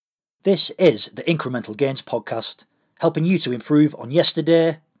This is the Incremental Gains podcast, helping you to improve on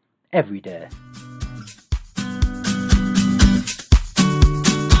yesterday, every day.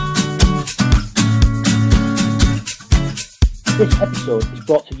 This episode is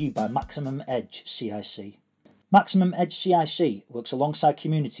brought to you by Maximum Edge CIC. Maximum Edge CIC works alongside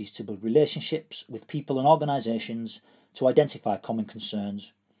communities to build relationships with people and organisations to identify common concerns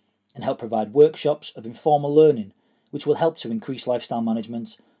and help provide workshops of informal learning which will help to increase lifestyle management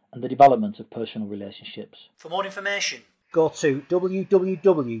and the development of personal relationships. For more information, go to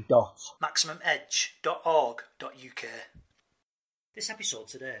www.maximumedge.org.uk. This episode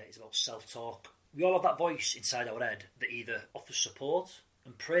today is about self-talk. We all have that voice inside our head that either offers support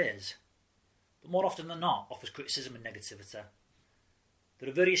and praise, but more often than not offers criticism and negativity. There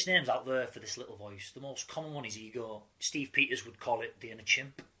are various names out there for this little voice. The most common one is ego. Steve Peters would call it the inner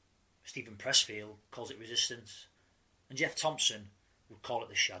chimp. Stephen Pressfield calls it resistance. And Jeff Thompson would call it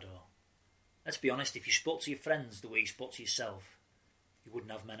the shadow. Let's be honest, if you spoke to your friends the way you spoke to yourself, you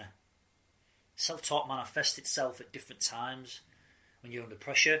wouldn't have many. Self-talk manifests itself at different times, when you're under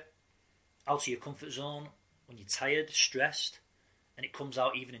pressure, out of your comfort zone, when you're tired, stressed, and it comes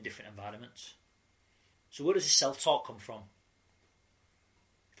out even in different environments. So where does this self-talk come from?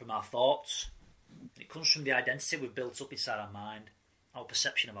 From our thoughts. It comes from the identity we've built up inside our mind, our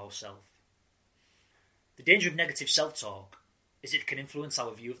perception of ourselves. The danger of negative self-talk is it can influence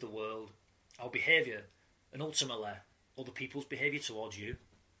our view of the world, our behaviour, and ultimately other people's behaviour towards you.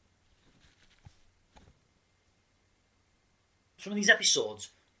 Some of these episodes,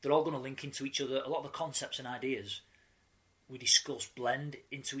 they're all going to link into each other. A lot of the concepts and ideas we discuss blend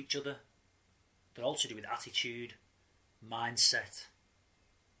into each other. They're all to do with attitude, mindset.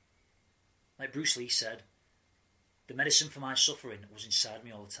 Like Bruce Lee said, the medicine for my suffering was inside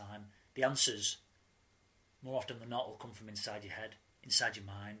me all the time. The answers, more often than not, will come from inside your head, inside your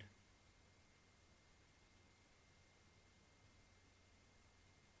mind.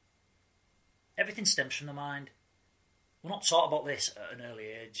 Everything stems from the mind. We're not taught about this at an early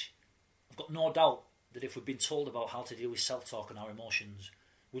age. I've got no doubt that if we'd been told about how to deal with self-talk and our emotions,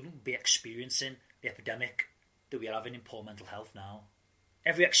 we wouldn't be experiencing the epidemic that we are having in poor mental health now.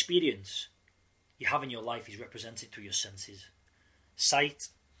 Every experience you have in your life is represented through your senses. Sight,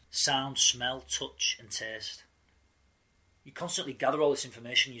 sound, smell, touch and taste. You constantly gather all this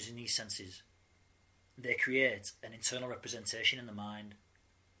information using these senses. They create an internal representation in the mind,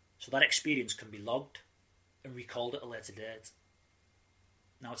 so that experience can be logged and recalled at a later date.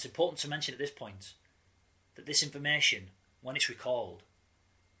 Now it's important to mention at this point that this information, when it's recalled,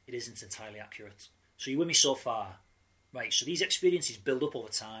 it isn't entirely accurate. So you're with me so far? Right, so these experiences build up over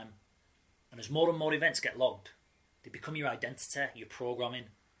time, and as more and more events get logged, they become your identity, your programming,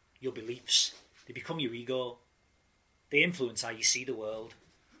 your beliefs. They become your ego. They influence how you see the world.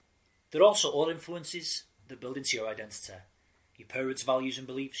 There are also other influences that build into your identity. Your parents' values and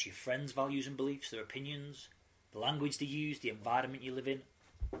beliefs, your friends' values and beliefs, their opinions, the language they use, the environment you live in,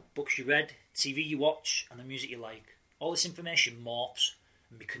 books you read, TV you watch, and the music you like. All this information morphs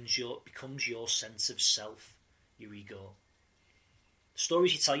and becomes your sense of self, your ego. The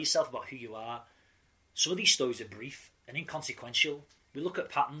stories you tell yourself about who you are, some of these stories are brief and inconsequential. We look at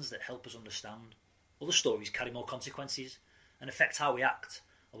patterns that help us understand. Other stories carry more consequences and affect how we act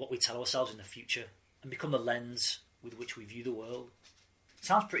or what we tell ourselves in the future and become the lens with which we view the world.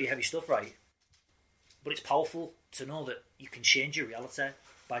 Sounds pretty heavy stuff, right? But it's powerful to know that you can change your reality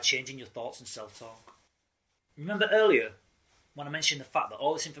by changing your thoughts and self-talk. Remember earlier when I mentioned the fact that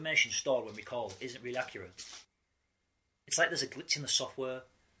all this information stored when recalled isn't really accurate? It's like there's a glitch in the software.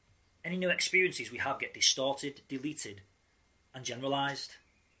 Any new experiences we have get distorted, deleted, and generalised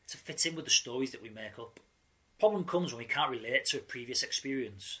to fit in with the stories that we make up. Problem comes when we can't relate to a previous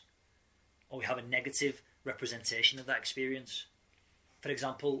experience, or we have a negative representation of that experience. For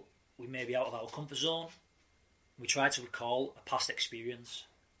example, we may be out of our comfort zone, and we try to recall a past experience,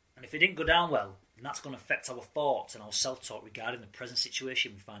 and if it didn't go down well, then that's going to affect our thoughts and our self-talk regarding the present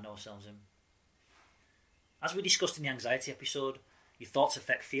situation we find ourselves in. As we discussed in the anxiety episode, your thoughts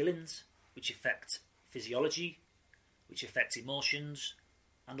affect feelings, which affect physiology, which affects emotions,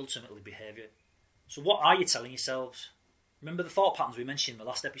 and ultimately behaviour. So what are you telling yourselves? Remember the thought patterns we mentioned in the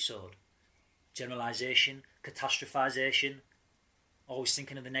last episode? Generalisation, catastrophisation, always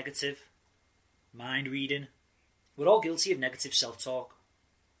thinking of the negative, mind reading. We're all guilty of negative self-talk.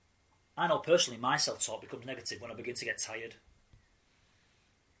 I know personally my self-talk becomes negative when I begin to get tired.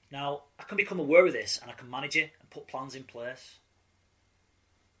 Now, I can become aware of this and I can manage it and put plans in place.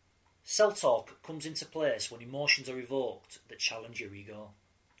 Self-talk comes into place when emotions are evoked that challenge your ego.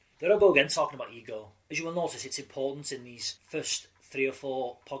 There I go again talking about ego. As you will notice, it's important in these first 3 or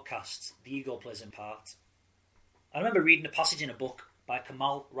 4 podcasts, the ego plays in part. I remember reading a passage in a book by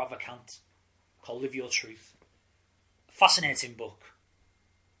Kamal Ravikant called Live Your Truth. A fascinating book.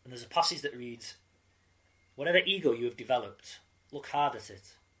 And there's a passage that reads, whatever ego you have developed, look hard at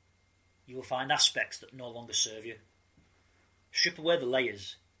it. You will find aspects that no longer serve you. Strip away the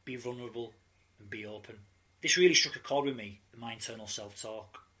layers, be vulnerable, and be open. This really struck a chord with me in my internal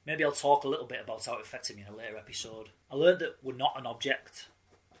self-talk. Maybe I'll talk a little bit about how it affected me in a later episode. I learned that we're not an object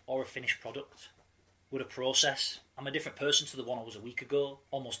or a finished product. We're a process. I'm a different person to the one I was a week ago,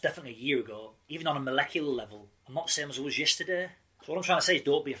 almost definitely a year ago. Even on a molecular level, I'm not the same as I was yesterday. So what I'm trying to say is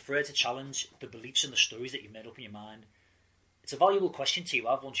don't be afraid to challenge the beliefs and the stories that you've made up in your mind. It's a valuable question to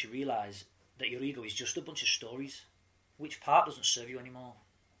have once you realise that your ego is just a bunch of stories. Which part doesn't serve you anymore?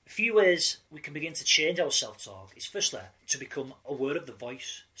 A few ways we can begin to change our self-talk is firstly to become aware of the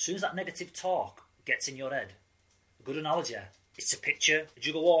voice. As soon as that negative talk gets in your head, a good analogy is to picture a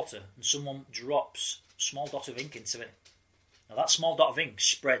jug of water and someone drops a small dot of ink into it. Now that small dot of ink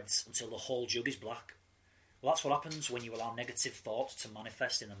spreads until the whole jug is black. Well, that's what happens when you allow negative thoughts to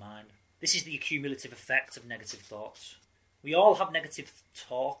manifest in the mind. This is the accumulative effect of negative thoughts. We all have negative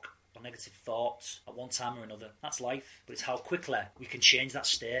talk or negative thoughts at one time or another. That's life, but it's how quickly we can change that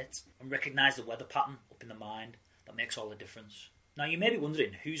state and recognise the weather pattern up in the mind that makes all the difference. Now you may be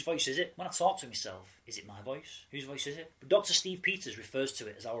wondering, whose voice is it? When I talk to myself, is it my voice? Whose voice is it? But Dr. Steve Peters refers to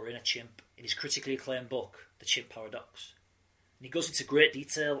it as our inner chimp in his critically acclaimed book, The Chimp Paradox. And he goes into great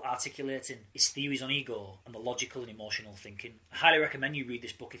detail articulating his theories on ego and the logical and emotional thinking. I highly recommend you read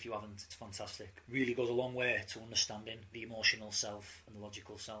this book if you haven't. It's fantastic. It really goes a long way to understanding the emotional self and the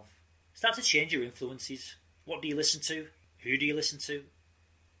logical self. Start to change your influences. What do you listen to? Who do you listen to?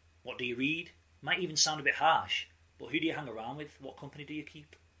 What do you read? Might even sound a bit harsh, but who do you hang around with? What company do you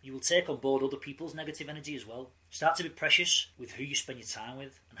keep? You will take on board other people's negative energy as well. Start to be precious with who you spend your time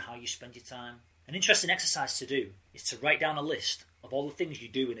with and how you spend your time. An interesting exercise to do is to write down a list of all the things you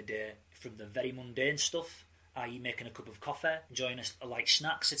do in a day, from the very mundane stuff, i.e. making a cup of coffee, enjoying a light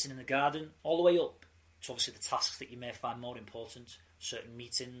snack, sitting in the garden, all the way up to obviously the tasks that you may find more important, certain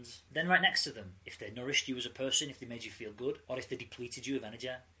meetings. Then right next to them, if they nourished you as a person, if they made you feel good, or if they depleted you of energy,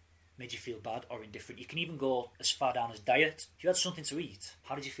 made you feel bad or indifferent. You can even go as far down as diet. If you had something to eat,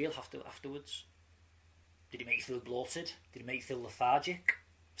 how did you feel afterwards? Did it make you feel bloated? Did it make you feel lethargic?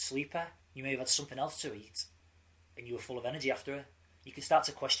 Sleeper? You may have had something else to eat and you were full of energy after it. You can start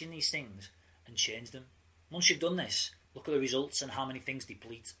to question these things and change them. Once you've done this, look at the results and how many things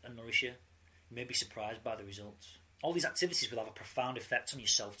deplete and nourish you. You may be surprised by the results. All these activities will have a profound effect on your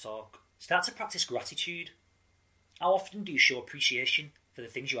self-talk. Start to practice gratitude. How often do you show appreciation for the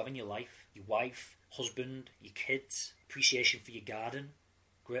things you have in your life? Your wife, husband, your kids, appreciation for your garden,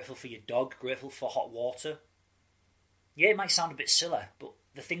 grateful for your dog, grateful for hot water. Yeah, it might sound a bit silly, but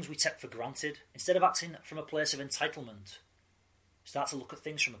the things we take for granted, instead of acting from a place of entitlement, start to look at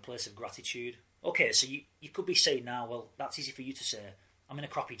things from a place of gratitude. Okay, so you could be saying now, well, that's easy for you to say. I'm in a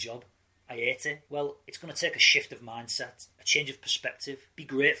crappy job. I hate it. Well, it's going to take a shift of mindset, a change of perspective. Be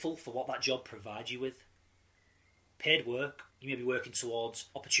grateful for what that job provides you with. Paid work. You may be working towards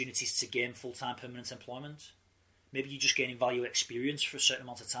opportunities to gain full-time permanent employment. Maybe you're just gaining value experience for a certain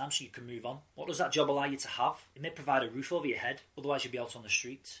amount of time so you can move on. What does that job allow you to have? It may provide a roof over your head, otherwise you'd be out on the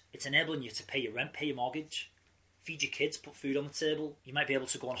streets. It's enabling you to pay your rent, pay your mortgage, feed your kids, put food on the table. You might be able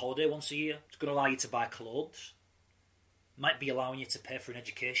to go on holiday once a year. It's going to allow you to buy clothes. It might be allowing you to pay for an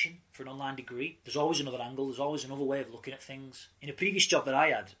education, for an online degree. There's always another angle, there's always another way of looking at things. In a previous job that I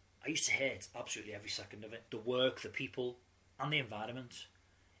had, I used to hate absolutely every second of it. The work, the people, and the environment.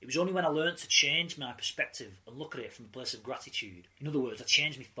 It was only when I learned to change my perspective and look at it from a place of gratitude. In other words, I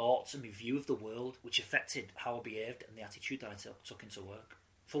changed my thoughts and my view of the world, which affected how I behaved and the attitude that I took into work.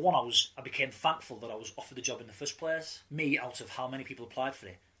 For one, I became thankful that I was offered the job in the first place. Me, out of how many people applied for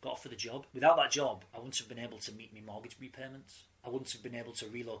it, got offered the job. Without that job, I wouldn't have been able to meet my mortgage repayments. I wouldn't have been able to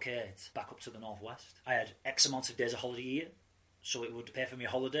relocate back up to the northwest. I had X amount of days of holiday a year, so it would pay for my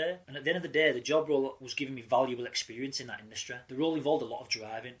holiday. And at the end of the day, the job role was giving me valuable experience in that industry. The role involved a lot of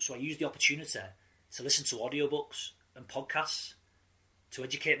driving, so I used the opportunity to listen to audiobooks and podcasts to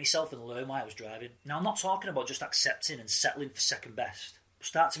educate myself and learn while I was driving. Now, I'm not talking about just accepting and settling for second best.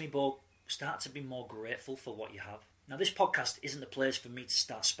 Start to be more grateful for what you have. Now, this podcast isn't the place for me to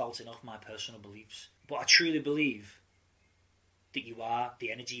start spouting off my personal beliefs, but I truly believe that you are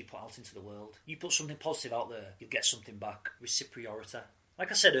the energy you put out into the world. You put something positive out there, you'll get something back. Reciprocity.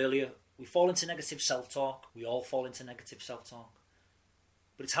 Like I said earlier, we fall into negative self-talk. We all fall into negative self-talk.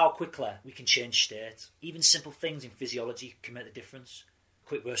 But it's how quickly we can change state. Even simple things in physiology can make the difference.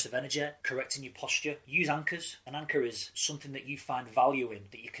 quick burst of energy, correcting your posture. Use anchors. An anchor is something that you find value in,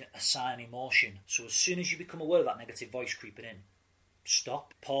 that you can assign emotion. So as soon as you become aware of that negative voice creeping in,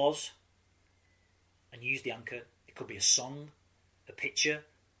 stop, pause, and use the anchor. It could be a song, a picture,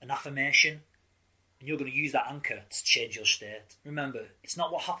 an affirmation, and you're going to use that anchor to change your state. Remember, it's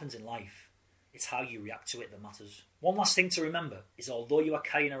not what happens in life, it's how you react to it that matters. One last thing to remember is, although you are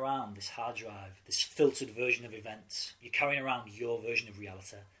carrying around this hard drive, this filtered version of events, you're carrying around your version of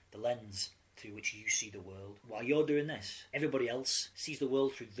reality, the lens through which you see the world. While you're doing this, everybody else sees the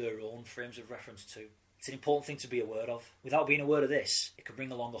world through their own frames of reference too. It's an important thing to be aware of. Without being aware of this, it can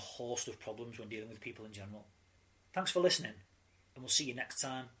bring along a host of problems when dealing with people in general. Thanks for listening, and we'll see you next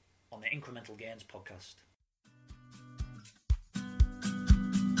time on the Incremental Gains podcast.